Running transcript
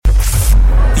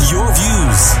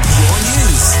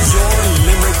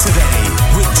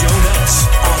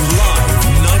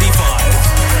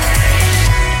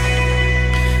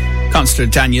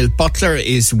Councillor Daniel Butler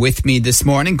is with me this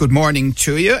morning. Good morning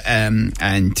to you.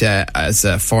 As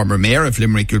a former mayor of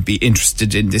Limerick, you'll be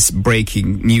interested in this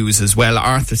breaking news as well.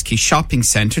 Arthur's Quay Shopping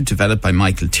Centre, developed by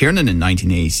Michael Tiernan in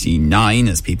 1989,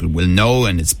 as people will know,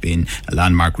 and it's been a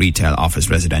landmark retail, office,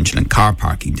 residential and car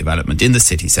parking development in the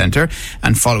city centre.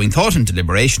 And following thought and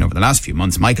deliberation over the last few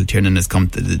months, Michael Tiernan has come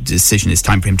to the decision it's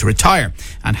time for him to retire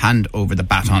and hand over the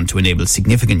baton to enable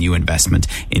significant new investment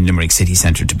in Limerick city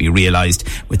centre to be realised.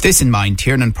 With this in mind,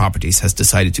 Tiernan Properties has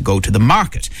decided to go to the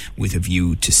market with a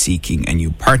view to seeking a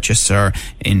new purchaser,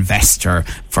 investor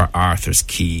for Arthur's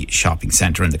Quay Shopping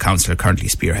Centre, and the council are currently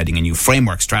spearheading a new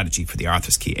framework strategy for the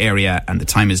Arthur's Quay area, and the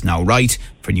time is now right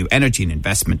for new energy and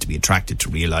investment to be attracted to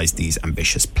realise these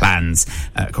ambitious plans,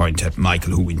 according to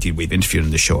Michael, who indeed we've interviewed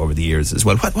on the show over the years as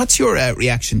well. What's your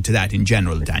reaction to that in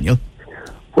general, Daniel?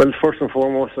 Well, first and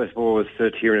foremost, I suppose, the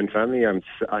Tiernan family,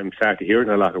 I'm sad to hear it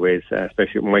in a lot of ways,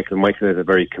 especially Michael. Michael is a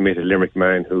very committed Limerick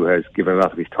man who has given a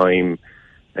lot of his time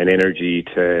and energy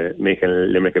to making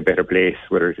Limerick a better place,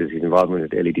 whether it is his involvement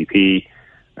with the LEDP.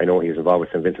 I know he's involved with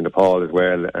St Vincent de Paul as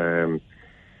well.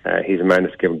 He's a man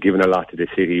that's given a lot to the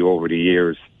city over the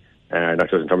years, not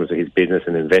just in terms of his business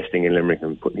and investing in Limerick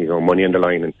and putting his own money on the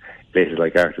line in places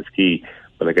like Arthur's Quay.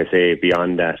 But like I say,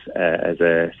 beyond that, as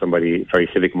somebody very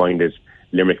civic-minded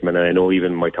Limerickman, and I know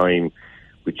even my time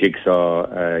with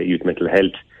Jigsaw Youth Mental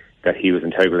Health, that he was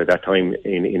integral at that time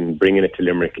in bringing it to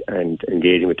Limerick and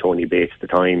engaging with Tony Bates at the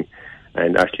time.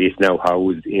 And actually it's now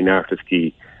housed in Arthur's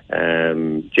Quay,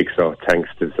 Jigsaw, thanks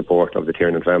to the support of the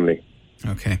Tiernan family.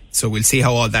 Okay, so we'll see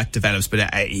how all that develops,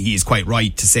 but he is quite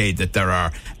right to say that there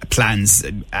are plans,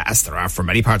 as there are for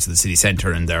many parts of the city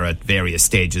centre, and they're at various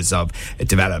stages of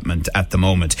development at the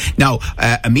moment. Now,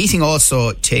 a meeting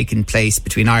also taken place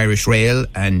between Irish Rail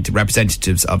and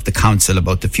representatives of the council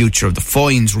about the future of the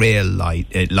Foynes Rail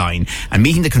Line, and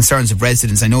meeting the concerns of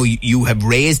residents. I know you have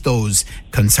raised those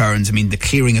concerns. I mean, the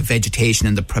clearing of vegetation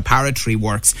and the preparatory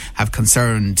works have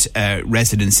concerned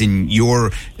residents in your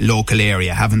local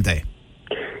area, haven't they?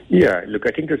 Yeah, look,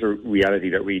 I think there's a reality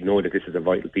that we know that this is a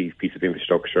vital piece of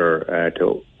infrastructure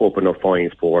to open up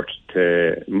Foynes Port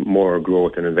to more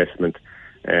growth and investment,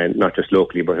 and not just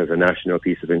locally but as a national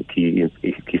piece of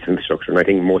infrastructure. And I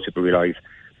think most people realise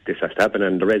this has to happen,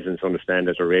 and the residents understand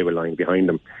there's a railway line behind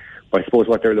them. But I suppose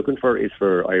what they're looking for is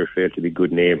for Irish Rail to be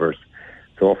good neighbours.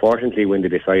 So unfortunately, when they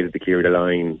decided to clear the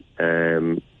line,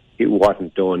 it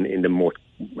wasn't done in the most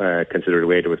considerate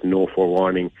way. There was no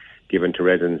forewarning given to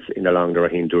residents in along the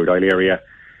Raheen-Durdile area,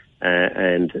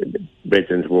 and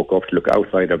residents woke up to look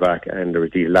outside their back, and there were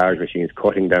these large machines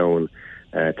cutting down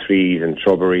trees and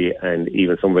shrubbery, and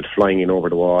even some of it flying in over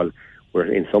the wall, where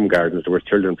in some gardens there were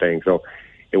children playing. So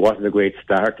it wasn't a great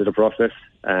start to the process,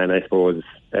 and I suppose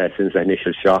since the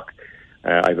initial shock,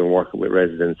 I've been working with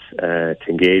residents to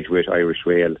engage with Irish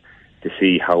Rail to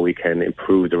see how we can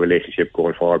improve the relationship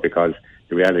going forward, because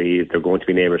the reality is they're going to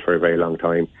be neighbours for a very long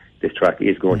time. This track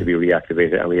is going to be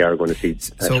reactivated, and we are going to see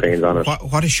trains on it.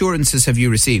 What assurances have you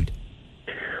received?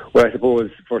 Well, I suppose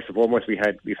first and foremost we've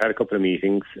had a couple of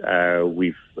meetings.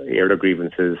 We've aired our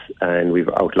grievances, and we've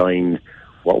outlined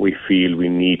what we feel we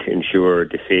need to ensure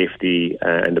the safety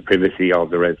and the privacy of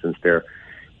the residents there.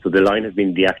 So the line has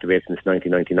been deactivated since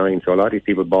 1999. So a lot of these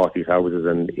people bought these houses,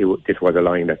 and this was a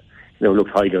line that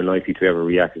looks highly unlikely to ever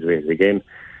reactivate again.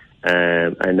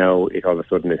 And now all of a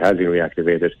sudden it has been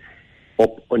reactivated.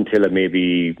 Up until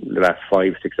maybe the last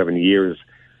 5, 6, 7 years,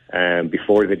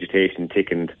 before the vegetation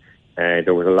thickened,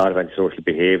 there was a lot of antisocial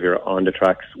behaviour on the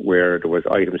tracks, where there was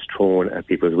items thrown at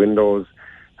people's windows,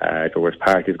 there was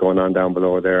parties going on down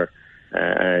below there,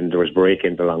 and there was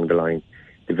break-ins along the line.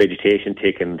 The vegetation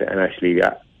thickened and actually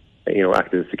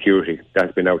acted as security.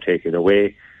 That's been now taken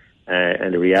away,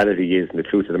 and the reality is, and the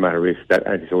truth of the matter is, that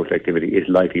antisocial activity is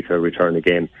likely to return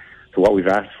again. So what we've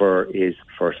asked for is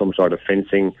for some sort of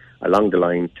fencing along the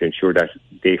line to ensure that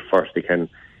they can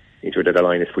ensure that the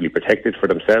line is fully protected for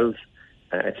themselves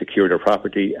and secure their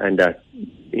property, and that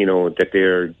that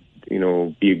they're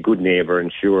be a good neighbour,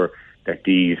 ensure that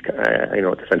these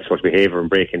antisocial behaviour and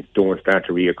break-ins don't start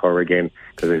to reoccur again,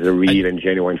 because there's a real and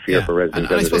genuine fear for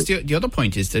residents. And I suppose the other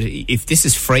point is that if this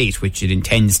is freight, which it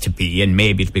intends to be, and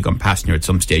maybe it'll become passenger at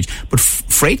some stage, but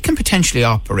freight can potentially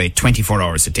operate 24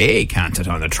 hours a day, can't it,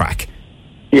 on a track?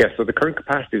 Yeah, so the current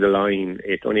capacity of the line,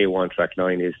 it's only a one-track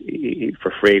line. Is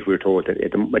for freight, we're told that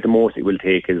at the most it will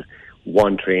take is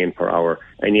one train per hour.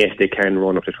 And yes, they can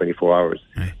run up to 24 hours.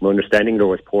 Right. My understanding,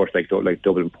 though, is ports like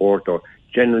Dublin Port, or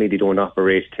generally they don't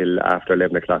operate till after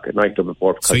 11 o'clock at night, Dublin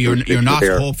Port. So you're not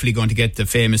hopefully going to get the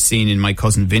famous scene in My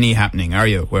Cousin Vinny happening, are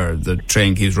you, where the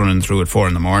train keeps running through at 4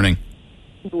 a.m?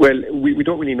 Well, we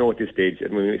don't really know at this stage. I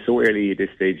mean, it's so early at this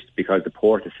stage because the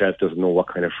port itself doesn't know what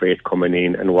kind of freight coming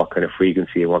in and what kind of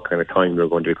frequency and what kind of time they're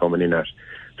going to be coming in at.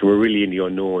 So we're really in the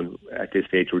unknown at this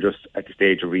stage. We're just at the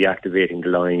stage of reactivating the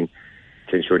line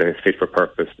to ensure that it's fit for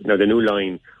purpose. Now, the new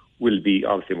line will be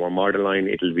obviously a more modern line.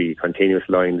 It'll be a continuous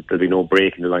line. There'll be no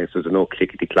break in the line, so there's no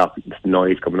clickety-clop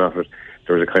noise coming off it.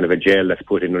 There's a kind of a gel that's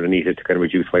put in underneath it to kind of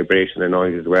reduce vibration and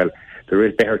noise as well. There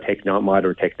is better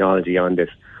modern technology on this,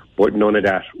 but none of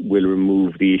that will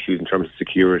remove the issues in terms of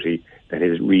security that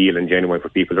is real and genuine for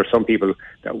people. There are some people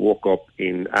that woke up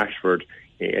in Ashford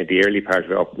at the early part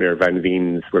of it, up near Van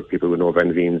Veen's, where people would know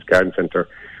Van Veen's Garden Centre,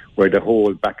 where the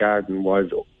whole back garden was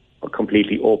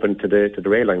completely open to the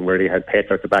rail line, where they had pets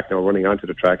out the back now running onto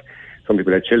the track. Some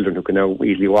people had children who can now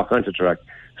easily walk onto the track.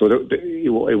 So it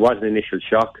was an initial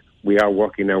shock. We are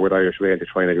working now with Irish Rail to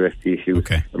try and address the issue,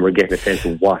 and we're getting a sense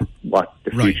of what the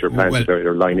future plans of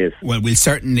their line is. Well, we'll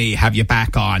certainly have you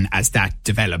back on as that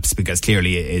develops, because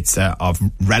clearly it's of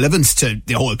relevance to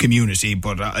the whole community,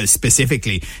 but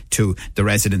specifically to the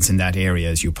residents in that area,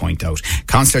 as you point out.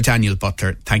 Councillor Daniel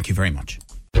Butler, thank you very much.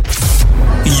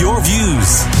 Your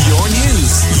views, your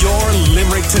news, your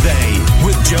Limerick Today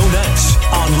with Joe Nash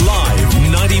on Live.